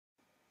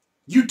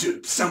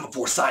YouTube,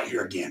 soundBforesight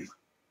here again.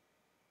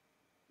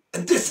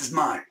 And this is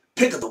my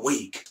pick of the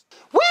week.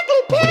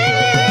 Wiggly Pig!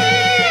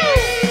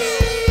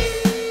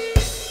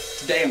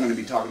 Today I'm going to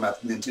be talking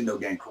about the Nintendo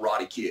game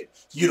Karate Kid.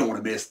 You don't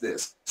want to miss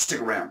this.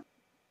 Stick around.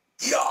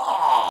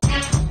 Yeah!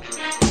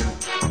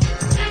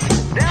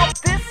 Now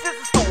this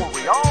is a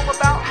story all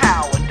about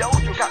how a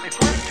dojo got me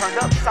flipped, turned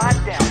upside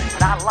down.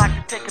 And I'd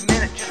like to take a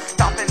minute, just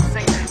stop and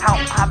sing how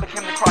I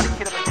became the Karate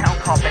Kid of a town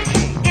called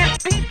Beijing. In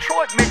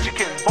Detroit,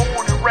 Michigan,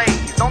 born and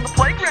raised. On the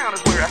playground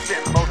is where I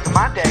spent most of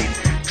my days.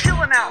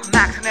 Chilling out,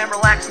 maxing and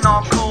relaxing,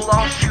 all cool,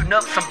 all shooting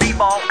up some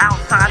b-ball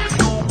outside the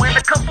school. When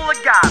a couple of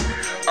guys,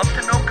 up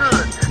to no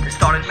good, they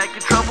started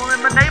making trouble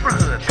in the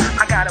neighborhood.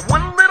 I got in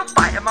one little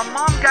fight and my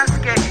mom got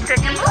scared. She said,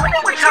 "You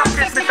know what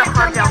chopsticks, Mr.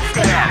 Hunt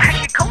downstairs.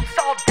 Hanging coats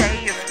all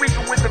day and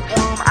sweeping with the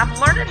broom. I'm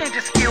learning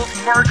ninja skills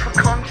merged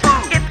with kung fu.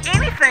 If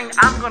anything,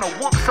 I'm gonna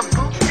whoop some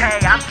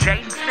bootay. I'm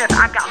Jaden Smith,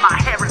 I got my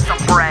hair in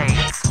some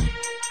braids."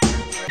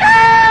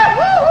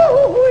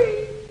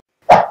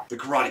 The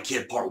Karate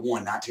Kid Part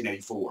 1,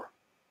 1984.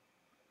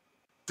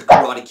 The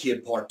Karate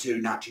Kid Part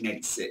 2,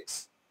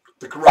 1986.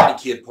 The Karate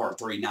Kid Part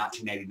 3,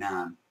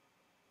 1989.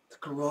 The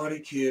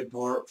Karate Kid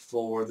Part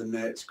 4, the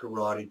next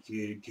Karate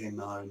Kid, came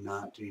out in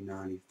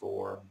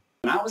 1994.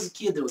 When I was a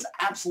kid, there was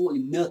absolutely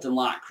nothing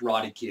like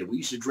Karate Kid. We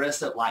used to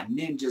dress up like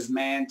ninjas,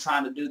 man,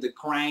 trying to do the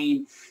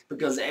crane,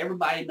 because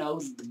everybody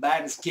knows that the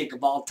baddest kick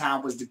of all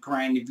time was the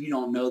crane. If you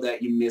don't know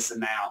that, you're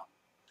missing out.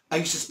 I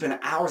used to spend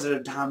hours at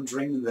a time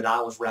dreaming that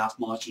I was Ralph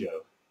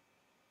Macchio.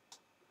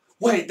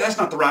 Wait, that's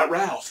not the right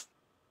Ralph.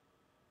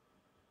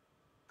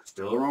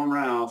 Still the wrong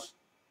Ralph.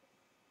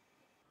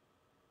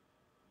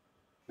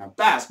 Now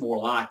that's more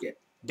like it.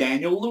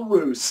 Daniel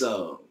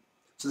LaRusso.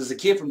 So there's a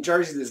kid from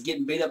Jersey that's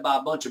getting beat up by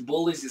a bunch of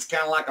bullies. It's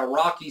kind of like a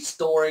Rocky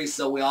story,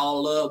 so we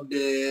all loved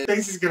it.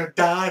 Casey's gonna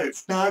die and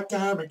it's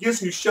nighttime, and guess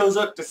who shows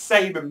up to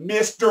save him?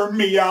 Mr.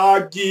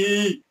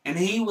 Miyagi! And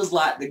he was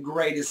like the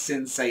greatest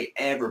sensei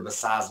ever,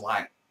 besides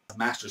like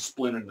Master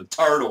Splinter and the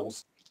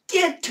Turtles.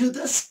 Get to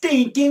the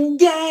stinking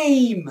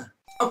game!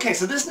 Okay,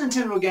 so this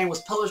Nintendo game was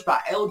published by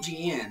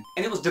LGN,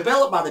 and it was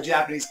developed by the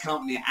Japanese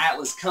company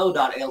Atlas Co.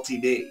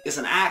 Ltd. It's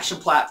an action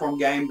platform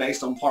game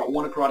based on Part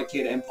 1 of Karate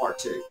Kid and Part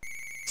 2.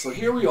 So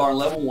here we are in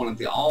Level 1 at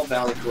the All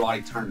Valley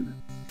Karate Tournament.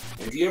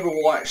 And if you ever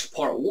watched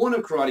Part 1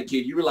 of Karate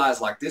Kid, you realize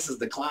like this is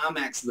the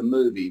climax of the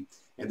movie,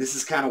 and this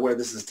is kind of where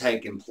this is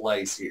taking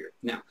place here.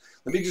 Now,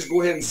 let me just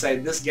go ahead and say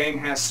this game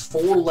has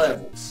 4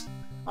 levels.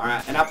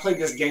 Alright, and I played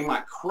this game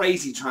like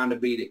crazy trying to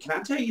beat it. Can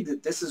I tell you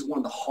that this is one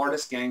of the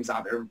hardest games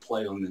I've ever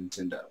played on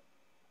Nintendo?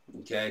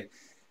 Okay?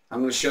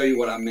 I'm going to show you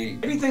what I mean.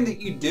 Everything that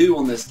you do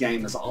on this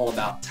game is all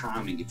about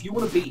timing. If you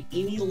want to beat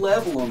any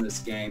level on this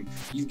game,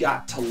 you've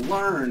got to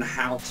learn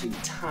how to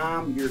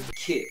time your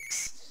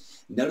kicks.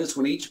 Notice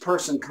when each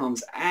person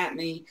comes at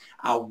me,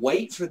 I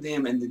wait for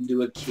them and then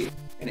do a kick.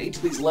 And each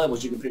of these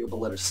levels, you can pick up a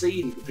letter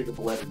C and you can pick up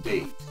a letter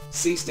D.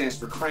 C stands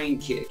for crane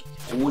kick.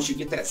 And once you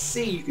get that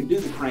C, you can do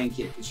the crane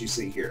kick, as you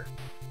see here.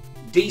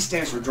 D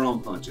stands for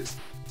drum punches.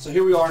 So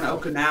here we are in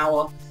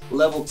Okinawa,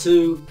 level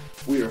 2.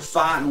 We are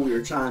fighting, we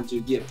are trying to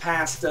get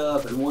past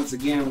stuff, and once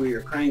again we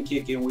are crane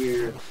kicking,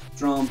 we are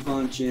drum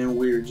punching,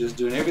 we are just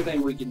doing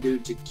everything we can do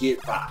to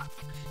get by.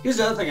 Here's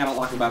the other thing I don't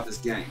like about this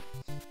game.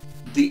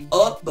 The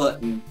up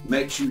button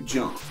makes you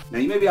jump. Now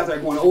you may be out there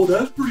going, oh,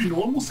 that's pretty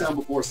normal,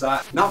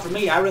 soundBforesight. Not for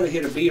me, I rather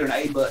hit a B or an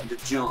A button to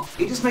jump.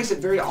 It just makes it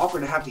very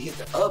awkward to have to hit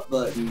the up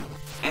button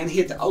and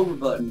hit the over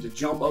button to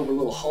jump over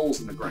little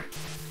holes in the ground.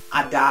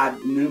 I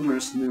died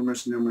numerous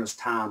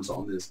times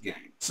on this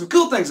game. Some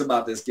cool things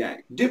about this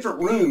game. Different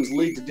rooms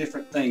lead to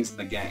different things in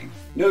the game.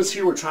 Notice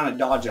here we're trying to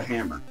dodge a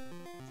hammer.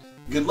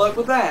 Good luck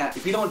with that.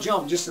 If you don't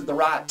jump just at the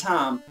right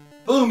time,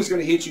 boom, it's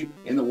going to hit you,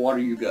 in the water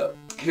you go.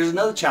 Here's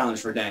another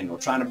challenge for Daniel,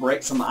 trying to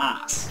break some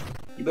ice.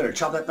 You better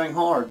chop that thing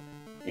hard.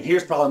 And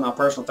here's probably my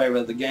personal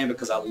favorite of the game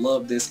because I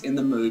love this in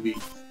the movie.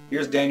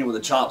 Here's Daniel with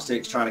the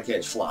chopsticks trying to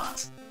catch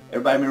flies.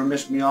 Everybody remember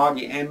Mr.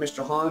 Miyagi and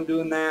Mr. Han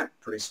doing that?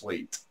 Pretty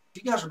sweet.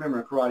 If you guys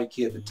remember Karate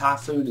Kid, the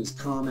typhoon is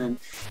coming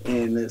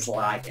and it's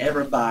like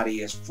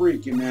everybody is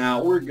freaking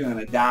out. We're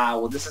gonna die.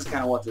 Well, this is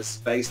kind of what this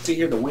space. See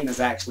here, the wind is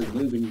actually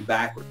moving you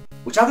backward,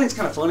 which I think is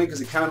kind of funny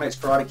because it kind of makes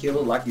Karate Kid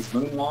look like he's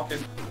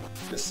moonwalking.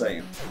 Just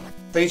saying.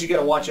 Things you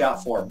got to watch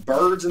out for: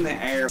 birds in the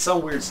air,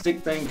 some weird stick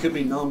thing, could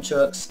be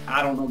nunchucks.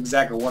 I don't know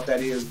exactly what that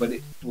is, but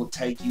it will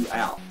take you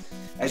out.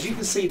 As you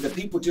can see, the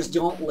people just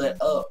don't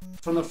let up.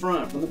 From the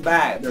front, from the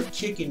back, they're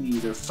kicking you,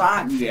 they're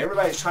fighting you,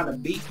 everybody's trying to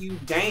beat you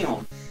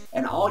down.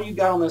 And all you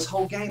got on this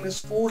whole game is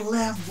 4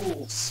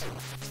 levels.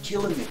 It's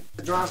killing me.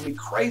 It drives me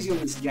crazy on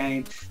this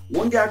game.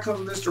 One guy comes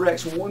from this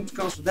direction, one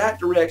comes from that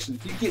direction.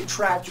 If you get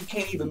trapped, you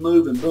can't even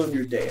move, and boom,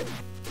 you're dead.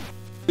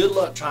 Good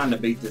luck trying to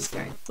beat this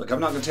game. Look, I'm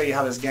not going to tell you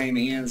how this game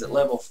ends at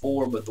level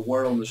 4, but the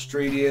word on the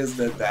street is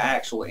that the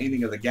actual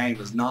ending of the game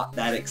is not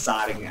that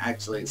exciting.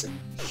 Actually, it's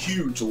a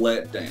huge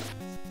letdown.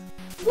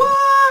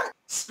 What?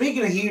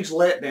 Speaking of huge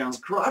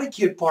letdowns, Karate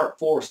Kid Part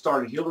 4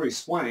 starring Hilary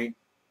Swank.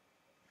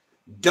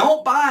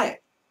 Don't buy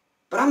it.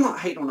 But I'm not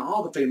hating on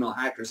all the female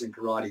actors in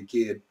Karate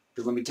Kid,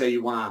 because let me tell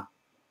you why.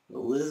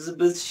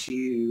 Elizabeth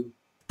Shue.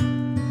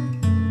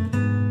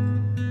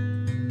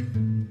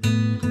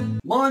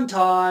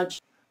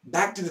 Montage.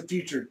 Back to the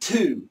Future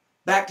 2.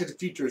 Back to the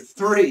Future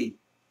 3.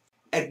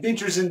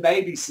 Adventures in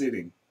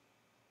Babysitting.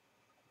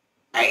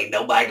 Ain't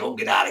nobody gonna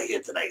get out of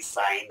here today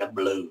singing the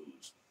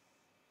blues.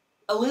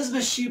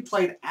 Elizabeth Shue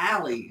played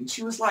Allie, and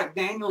she was like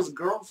Daniel's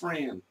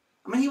girlfriend.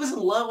 I mean, he was in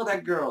love with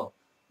that girl.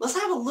 Let's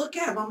have a look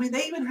at them. I mean,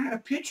 they even had a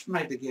picture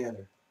made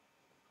together.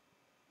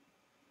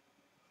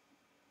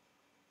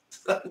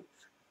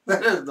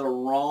 That is the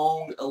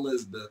wrong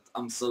Elizabeth.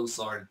 I'm so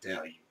sorry to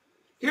tell you.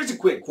 Here's a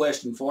quick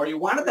question for you.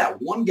 Why did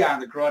that one guy in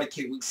the Karate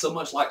Kid look so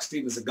much like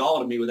Steven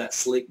Seagal to me with that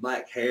slick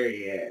black hair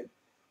he had?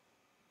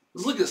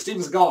 Let's look at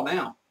Steven Seagal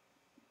now.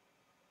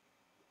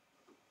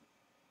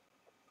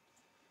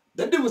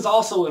 That dude was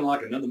also in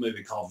like another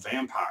movie called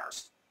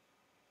Vampires.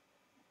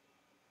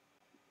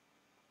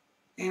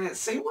 And it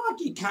seemed like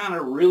he kind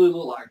of really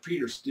looked like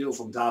Peter Steele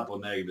from Typo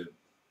Negative.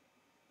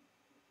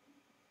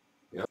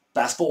 Yep.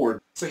 Fast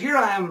forward. So here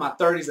I am in my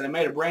 30s and I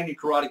made a brand new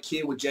Karate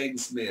Kid with Jaden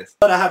Smith.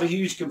 But I have a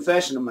huge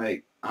confession to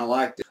make. I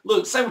liked it.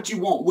 Look, say what you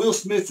want. Will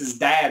Smith's his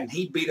dad and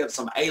he beat up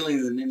some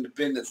aliens in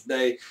Independence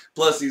Day.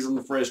 Plus he's on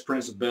the Fresh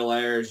Prince of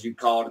Bel-Air, as you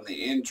called in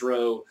the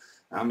intro.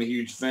 I'm a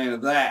huge fan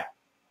of that.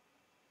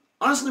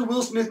 Honestly,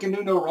 Will Smith can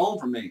do no wrong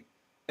for me.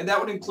 And that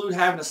would include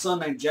having a son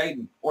named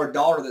Jaden, or a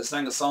daughter that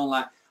sang a song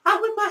like, I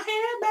whip my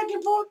hand back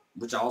and forth,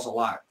 which I also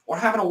like. Or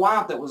having a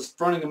wife that was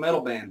fronting a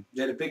metal band,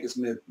 Jada Pinkett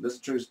Smith. That's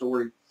a true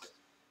story.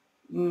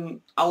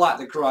 I like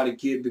the Karate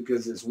Kid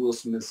because it's Will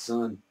Smith's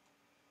son.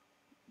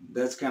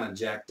 That's kind of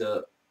jacked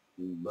up,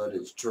 but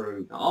it's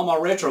true. Now, all my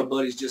retro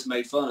buddies just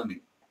made fun of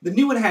me. The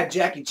new one had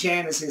Jackie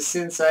Chan as his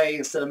sensei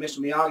instead of Mr.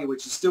 Miyagi,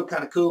 which is still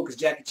kind of cool because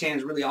Jackie Chan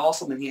is really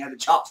awesome and he had the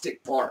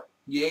chopstick part.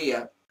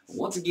 Yeah.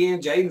 Once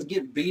again, Jaden's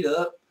getting beat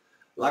up.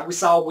 Like we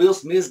saw Will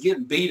Smith's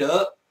getting beat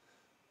up.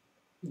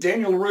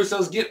 Daniel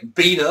LaRusso's getting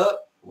beat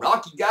up.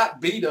 Rocky got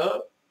beat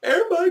up.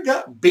 Everybody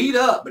got beat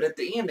up. But at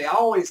the end, they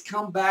always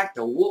come back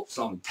to whoop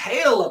some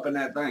tail up in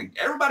that thing.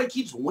 Everybody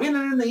keeps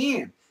winning in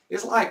the end.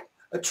 It's like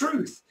a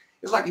truth.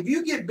 It's like if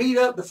you get beat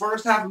up the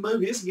first half of the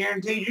movie, it's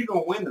guaranteed you're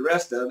going to win the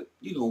rest of it.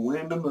 You're going to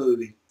win the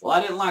movie. Well,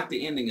 I didn't like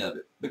the ending of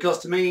it. Because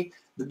to me,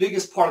 the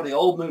biggest part of the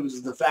old movies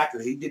is the fact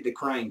that he did the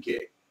crane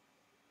kick.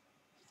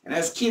 And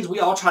as kids,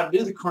 we all tried to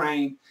do the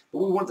crane, but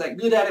we weren't that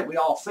good at it. We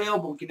all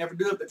failed, but we could never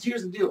do it. But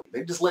here's the deal.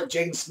 They just let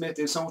Jaden Smith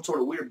do some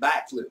sort of weird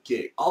backflip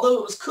kick. Although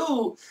it was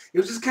cool, it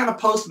was just kind of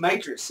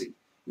post-Matrixy. You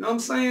know what I'm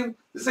saying?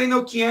 This ain't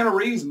no Keanu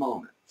Reeves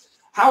moment.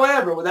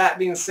 However, with that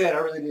being said, I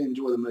really did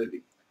enjoy the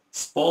movie.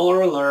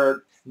 Spoiler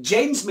alert,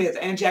 Jaden Smith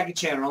and Jackie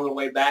Chan are on their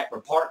way back for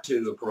part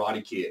 2 of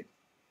Karate Kid.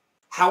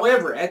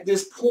 However, at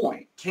this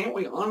point, can't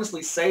we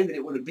honestly say that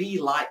it would be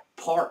like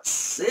part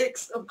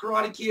 6 of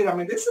Karate Kid? I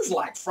mean, this is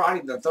like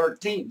Friday the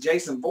 13th,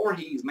 Jason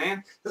Voorhees,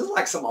 man. This is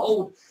like some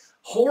old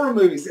horror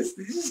movies. This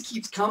just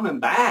keeps coming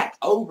back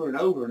over and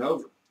over and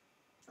over.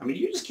 I mean,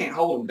 you just can't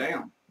hold them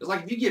down. It's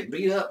like if you get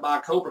beat up by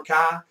Cobra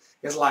Kai,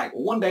 it's like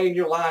one day in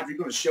your life you're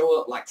going to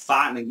show up like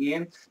fighting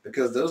again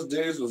because those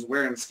dudes was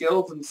wearing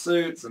skeleton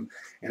suits and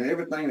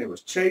everything. They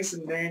was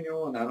chasing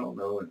Daniel, and I don't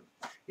know. And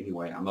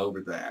anyway, I'm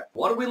over that.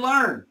 What did we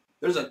learn?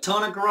 There's a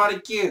ton of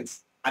Karate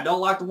Kids. I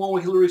don't like the one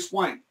with Hilary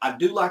Swank. I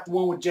do like the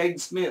one with Jaden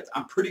Smith.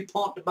 I'm pretty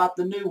pumped about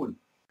the new one.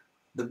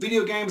 The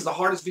video game is the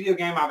hardest video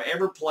game I've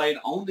ever played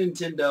on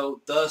Nintendo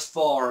thus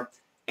far,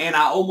 and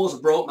I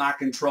almost broke my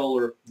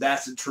controller.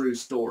 That's a true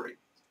story.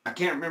 I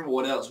can't remember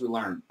what else we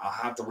learned. I'll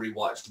have to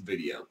rewatch the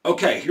video.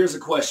 Okay, here's a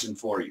question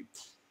for you.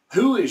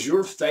 Who is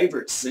your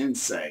favorite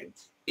sensei?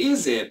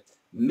 Is it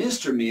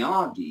Mr.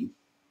 Miyagi,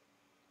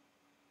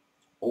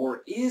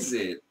 or is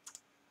it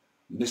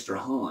Mr.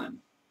 Han?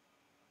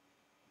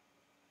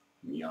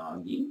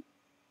 Miyagi,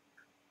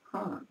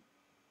 Han.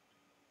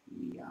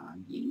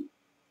 Miyagi,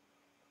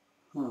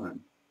 Han.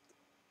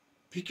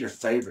 Pick your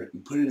favorite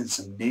and put it in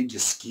some ninja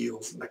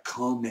skills in the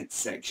comment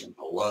section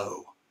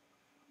below.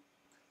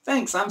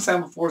 Thanks, I'm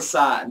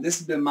soundBforesight, and this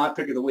has been my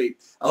pick of the week.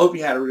 I hope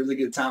you had a really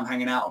good time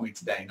hanging out with me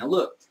today. Now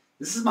look,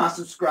 this is my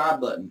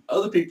subscribe button.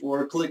 Other people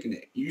are clicking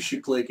it. You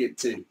should click it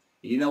too.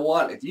 You know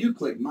what? If you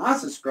click my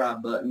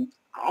subscribe button,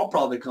 I'll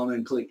probably come in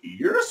and click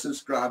your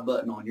subscribe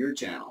button on your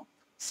channel.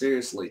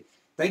 Seriously.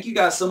 Thank you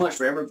guys so much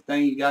for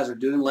everything you guys are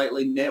doing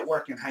lately,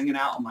 networking, hanging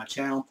out on my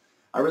channel.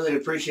 I really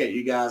appreciate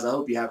you guys. I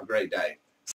hope you have a great day.